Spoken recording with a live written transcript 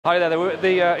Hi there, we're at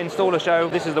the installer show.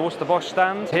 This is the Worcester Bosch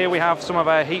stand. Here we have some of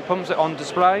our heat pumps on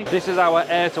display. This is our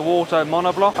air to water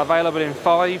monoblock, available in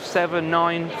 5, 7,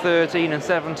 9, 13 and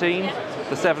 17.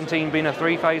 The 17 being a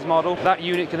 3-phase model. That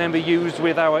unit can then be used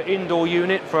with our indoor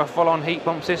unit for a full-on heat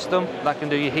pump system. That can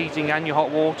do your heating and your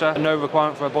hot water, no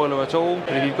requirement for a boiler at all.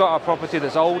 And if you've got a property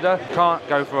that's older, can't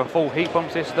go for a full heat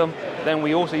pump system, then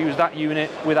we also use that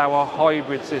unit with our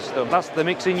hybrid system. That's the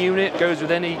mixing unit, goes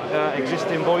with any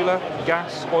existing boiler,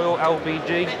 gas, oil,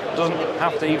 LPG, doesn't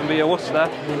have to even be a Worcester,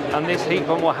 and this heat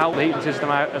pump will help the heating system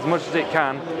out as much as it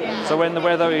can. So when the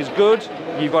weather is good,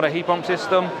 you've got a heat pump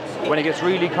system. When it gets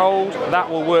really cold, that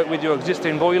will work with your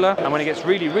existing boiler, and when it gets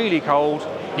really, really cold,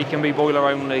 it can be boiler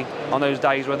only on those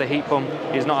days where the heat pump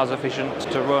is not as efficient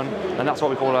to run, and that's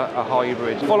what we call a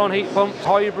hybrid. Full-on heat pumps,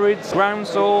 hybrids, ground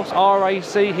source,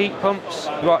 RAC heat pumps,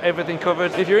 we've got everything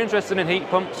covered. If you're interested in heat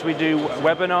pumps, we do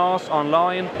webinars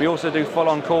online. We also do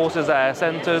full-on courses at our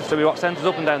centres, so we've got centres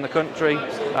up and down the country,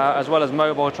 as well as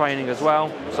mobile training as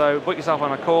well. So book yourself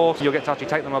on a course, you'll get to actually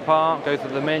take them apart, go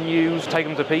through the menus, take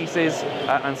them to pieces,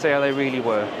 and see how they really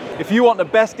work. If you want the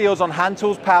best deals on hand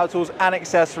tools, power tools and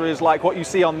accessories like what you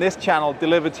see on this channel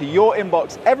delivered to your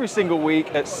inbox every single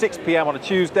week at 6 PM on a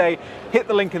Tuesday, hit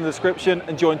the link in the description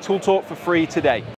and join Tool Talk for free today.